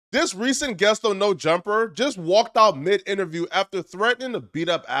This recent guest on No Jumper just walked out mid-interview after threatening to beat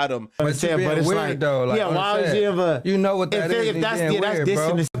up Adam. But it's weird like, though. Like, yeah, why would you ever? You know what that is? If that's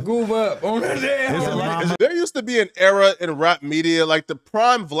weird, bro. Groove up on the damn. There used to be an era in rap media, like the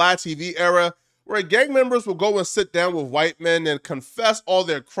prime Vlad TV era, where gang members would go and sit down with white men and confess all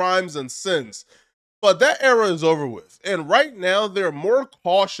their crimes and sins. But that era is over with. And right now, they're more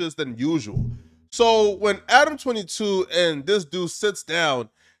cautious than usual. So when Adam 22 and this dude sits down,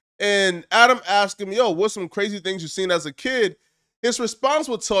 and Adam asks him, yo, what's some crazy things you've seen as a kid? His response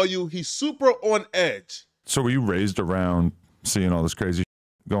will tell you he's super on edge. So were you raised around seeing all this crazy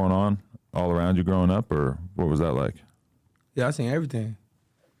going on all around you growing up, or what was that like? Yeah, I seen everything.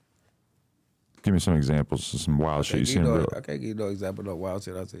 Give me some examples of some wild shit you seen. I can't give you no example of wild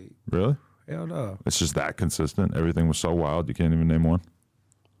shit I see. Really? Hell no. It's just that consistent. Everything was so wild, you can't even name one?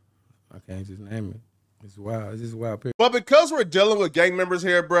 I can't just name it. It's wild. It's just wild. Period. But because we're dealing with gang members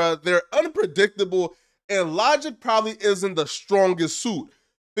here, bruh, they're unpredictable, and logic probably isn't the strongest suit.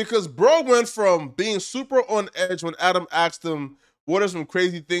 Because bro went from being super on edge when Adam asked him what are some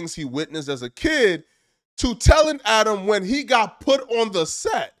crazy things he witnessed as a kid to telling Adam when he got put on the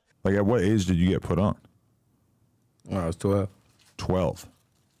set. Like, at what age did you get put on? When I was 12. 12.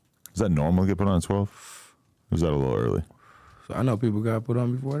 Is that normal to get put on at 12? Or was that a little early? So I know people got put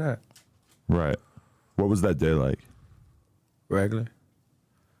on before that. Right. What was that day like? Regular.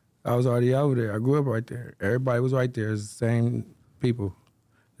 I was already over there. I grew up right there. Everybody was right there. It's the same people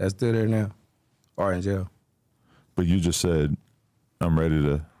that's still there now or in jail. But you just said, I'm ready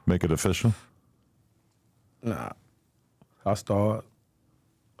to make it official? Nah. I stalled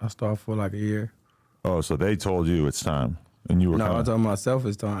for like a year. Oh, so they told you it's time, and you were No, kinda... I told myself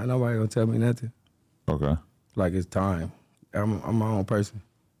it's time. Nobody gonna tell me nothing. Okay. Like it's time. I'm my own person.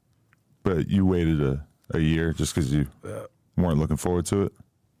 But you waited a year just because you weren't looking forward to it?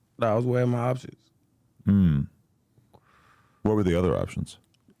 No, I was weighing my options. What were the other options?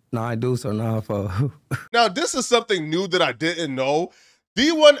 No, I do, so now I fall. Now, this is something new that I didn't know.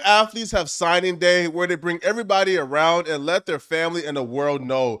 D1 athletes have signing day where they bring everybody around and let their family and the world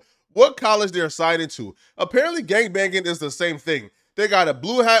know what college they're signing to. Apparently, gangbanging is the same thing. They got a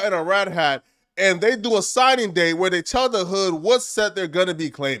blue hat and a red hat, and they do a signing day where they tell the hood what set they're going to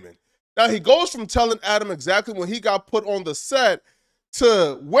be claiming. Now, he goes from telling Adam exactly when he got put on the set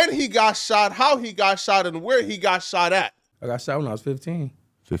to when he got shot, how he got shot, and where he got shot at. I got shot when I was 15.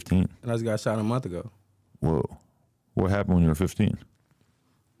 15? And I just got shot a month ago. Whoa. What happened when you were 15?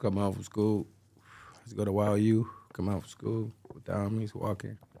 Come home from school. I used to go to Wild U, come out from school with the homies,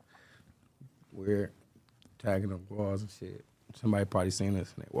 walking. Weird, tagging up walls and shit. Somebody probably seen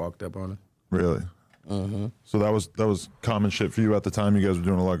us and they walked up on us. Really? Mm-hmm. So that was common shit for you at the time? You guys were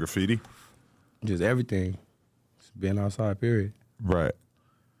doing a lot of graffiti? Just everything. Just being outside, period. Right.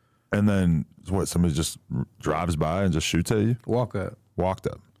 And then, what, somebody just drives by and just shoots at you? Walk up. Walked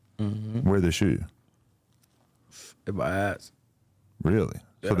up? Mm-hmm. Where'd they shoot you? In my ass. Really?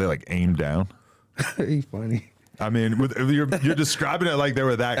 Yeah. So they, like, aimed down? He's funny. I mean, you're describing it like they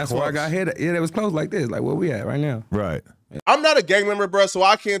were that That's close. why I got hit. Yeah, it was close like this, like where we at right now. Right. I'm not a gang member, bro, so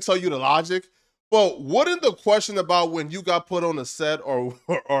I can't tell you the logic. But wouldn't the question about when you got put on the set or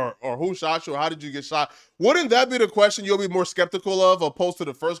who shot you or how did you get shot, wouldn't that be the question you'll be more skeptical of opposed to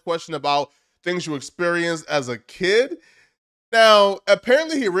the first question about things you experienced as a kid? Now,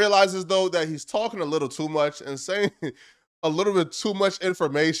 apparently he realizes, though, that he's talking a little too much and saying a little bit too much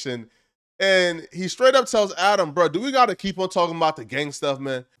information. And he straight up tells Adam, bro, do we got to keep on talking about the gang stuff,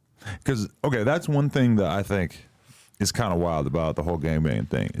 man? Because, okay, that's one thing that I think is kind of wild about the whole gangbang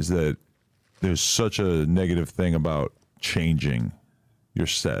thing is that there's such a negative thing about changing your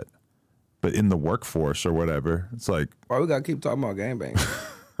set. But in the workforce or whatever, it's like... Why we got to keep talking about gangbang?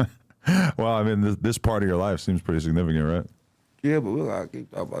 Well, I mean, this part of your life seems pretty significant, right? Yeah, but we got to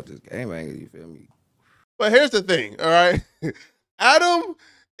keep talking about this gangbang, you feel me? But here's the thing, all right? Adam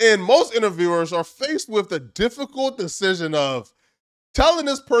and most interviewers are faced with the difficult decision of telling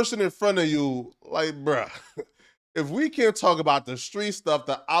this person in front of you, like, bruh, if we can't talk about the street stuff,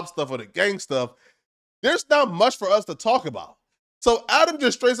 the op stuff, or the gang stuff, there's not much for us to talk about. So Adam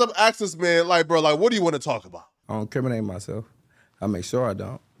just straight up asks this man, like, bro, like, what do you want to talk about? I don't incriminate myself. I make sure I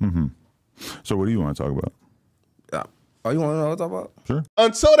don't. Mm-hmm. So what do you want to talk about? Oh, you want to know what I'm talking about? Sure.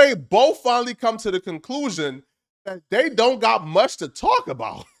 Until they both finally come to the conclusion that they don't got much to talk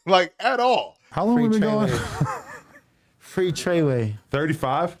about, like, at all. How long have we been going? Free Treyway.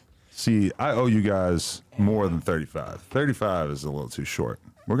 35? See, I owe you guys more than 35. 35 is a little too short.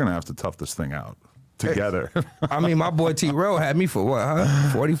 We're going to have to tough this thing out together. I mean, my boy T-Row had me for what,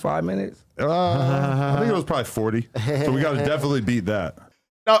 huh? 45 minutes? I think it was probably 40. So we got to definitely beat that.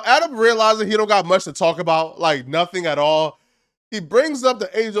 Now, Adam realizing he don't got much to talk about, like nothing at all, he brings up the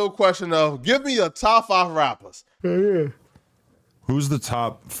age-old question of, give me your top 5 rappers. Who's the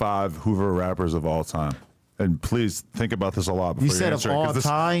top 5 Hoover rappers of all time? And please think about this a lot before you said of answer it, 'cause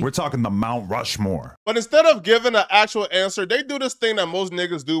all time? We're talking the Mount Rushmore. But instead of giving an actual answer, they do this thing that most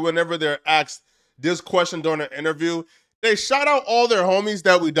niggas do whenever they're asked this question during an interview. They shout out all their homies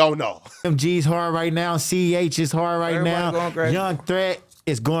that we don't know. MG's hard right now. CH is hard right Everybody going now. crazy. Young Threat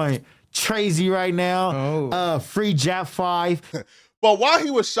is going crazy right now. Oh. Free Jap 5. But while he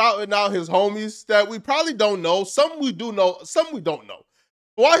was shouting out his homies that we probably don't know, some we do know, some we don't know.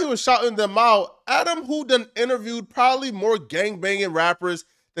 While he was shouting them out, Adam, who done interviewed probably more gangbanging rappers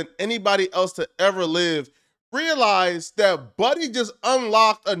than anybody else to ever live, realized that Buddy just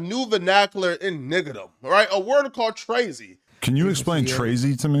unlocked a new vernacular in niggerdom, right? A word called trazy. Can you explain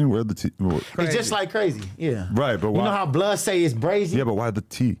Trazy to me? Where the T? It's just like crazy. Yeah. Right, but You why? know how blood say it's brazy? Yeah, but why the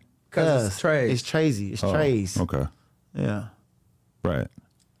T? Because it's trash. It's crazy. It's trace. Okay, Yeah. right.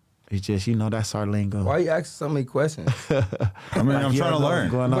 It's just, that's our lingo. Why you asking so many questions? I mean, I'm trying to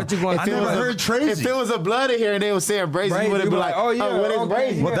learn. What you going If to it do? was I a- never heard Tracy. If it was a blood in here and they were saying brazy, Brazy, you would have you been be like, like, oh, yeah, what is okay,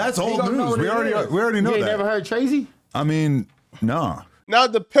 brazy? yeah. Well, that's You old gonna know news. what We it already know You ain't that. never heard Tracy? I mean, no. Now,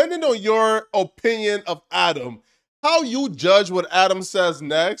 depending on your opinion of Adam, how you judge what Adam says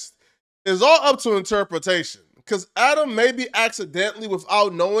next is all up to interpretation. Because Adam maybe accidentally,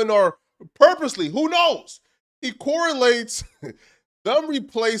 without knowing, or purposely, who knows? He correlates them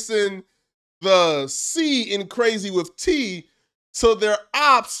replacing the C in crazy with T to their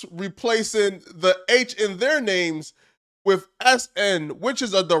ops replacing the H in their names with SN, which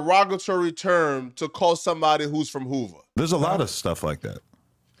is a derogatory term to call somebody who's from Hoover. There's a lot of stuff like that.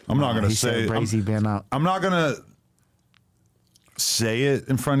 I'm not gonna He say. said brazy been out. I'm not gonna say it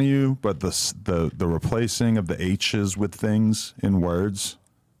in front of you, but the replacing of the H's with things in words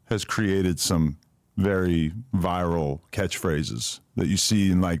has created some very viral catchphrases that you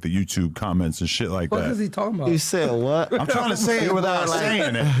see in like the YouTube comments and shit like What is that. he talking You about? said what? I'm trying to say it without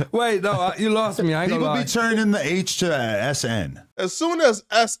saying it. Wait, no, you lost me. I ain't gonna People lie. be turning the H to SN. As soon as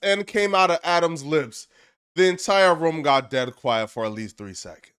SN came out of Adam's lips, the entire room got dead quiet for at least 3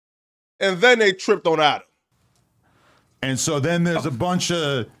 seconds. And then they tripped on Adam. And so then there's a bunch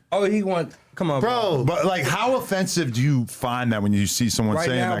of, Oh, he want. Come on, Bro, but like, how offensive do you find that when you see someone Right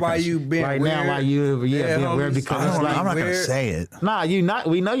saying now, that? why kind of you shit? being right weird? now, why you being weird? homies, Because I it's don't, like, I'm not gonna weird. say it. nah,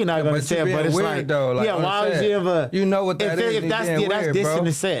 we know you're not gonna but say you it, but being it's weird, like, though, like yeah, I'm why would saying. you ever? You know what that is, If you that's being that's weird, dissing bro.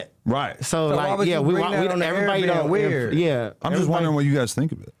 the set. Right. So why like, would yeah, you we bring want that on the air everybody being don't weird? Yeah, I'm just wondering what you guys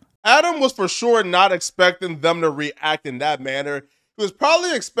think of it. Adam was for sure not expecting them to react in that manner. He was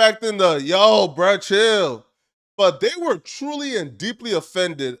probably expecting the, yo, bruh, chill. But they were truly and deeply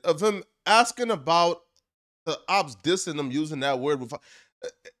offended of him asking about the ops dissing them using that word.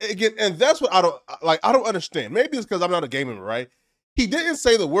 Again, and that's what I don't understand. Maybe it's because I'm not a gamer, right? He didn't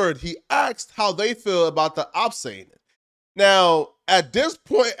say the word. He asked how they feel about the ops saying it. Now, at this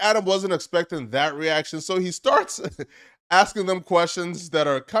point, Adam wasn't expecting that reaction. So he starts asking them questions that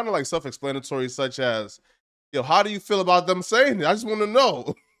are kind of like self-explanatory, such as, yo, how do you feel about them saying it? I just want to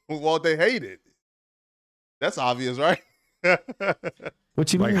know. Well, they hate it. That's obvious, right?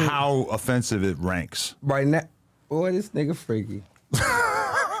 What you Like mean? how offensive it ranks. Right now, boy, this nigga freaky.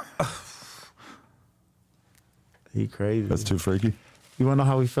 He crazy. That's too freaky. You wanna know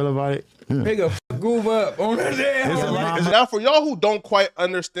how we feel about it? Nigga, groove up on the damn. Is it like- Now, for y'all who don't quite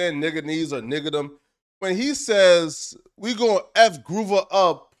understand nigganese or niggerdom, when he says we gonna F Groover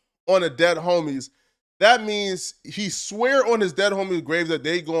up on the dead homies, that means he swear on his dead homie's grave that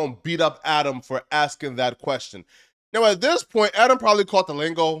they gonna beat up Adam for asking that question. Now, at this point, Adam probably caught the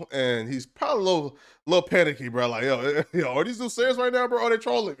lingo, and he's probably a little panicky, bro. Like, yo, are these dudes serious right now, bro? Or are they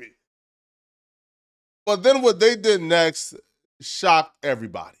trolling me? But then what they did next shocked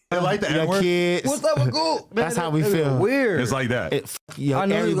everybody. They like the Your N-word? kids. What's up with Goop? That's Man, how we this nigga feel. Weird. It's like that. Yo, I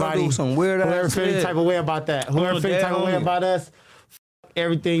knew he was gonna everybody, do some weird whoever ass feel any shit. type of way about that, whoever feel any type of way Damn. about us,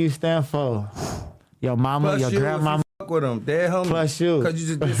 everything you stand for. Your mama, Plus your you, if grandmama, you fuck with him, dead homie. plus you. Cause you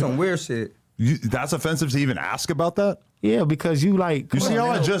just did some weird shit. That's offensive to even ask about that? Yeah, because you like. You see how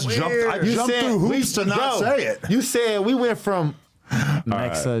I man, just jumped? I weird. jumped through hoops to not Yo, say it. You said we went from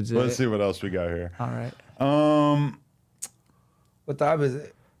next subject. Let's see what else we got here. All right. What time is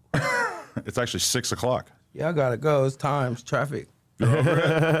it? It's actually 6 o'clock. Yeah, I gotta go. It's time. It's traffic.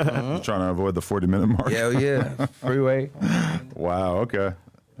 Just trying to avoid the 40-minute mark. Hell yeah. Freeway. Wow. Okay.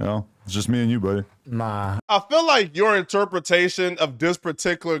 Well, it's just me and you, buddy. Nah. I feel like your interpretation of this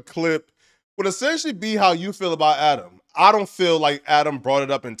particular clip would essentially be how you feel about Adam. I don't feel like Adam brought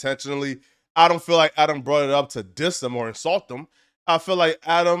it up intentionally. I don't feel like Adam brought it up to diss him or insult him. I feel like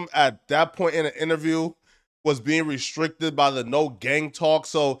Adam at that point in the interview was being restricted by the no gang talk.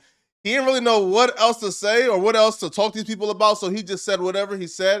 So he didn't really know what else to say or what else to talk to these people about. So he just said whatever he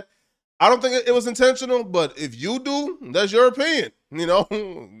said. I don't think it was intentional, but if you do, that's your opinion. You know,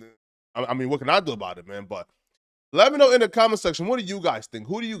 I mean, what can I do about it, man? But let me know in the comment section, what do you guys think?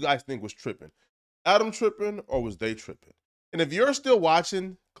 Who do you guys think was tripping? Adam tripping or was they tripping? And if you're still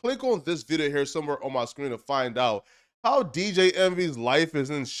watching, click on this video here somewhere on my screen to find out how DJ Envy's life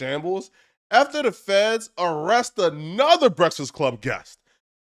is in shambles after the feds arrest another Breakfast Club guest.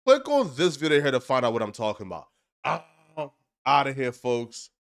 Click on this video here to find out what I'm talking about. Out of here,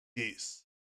 folks. Peace.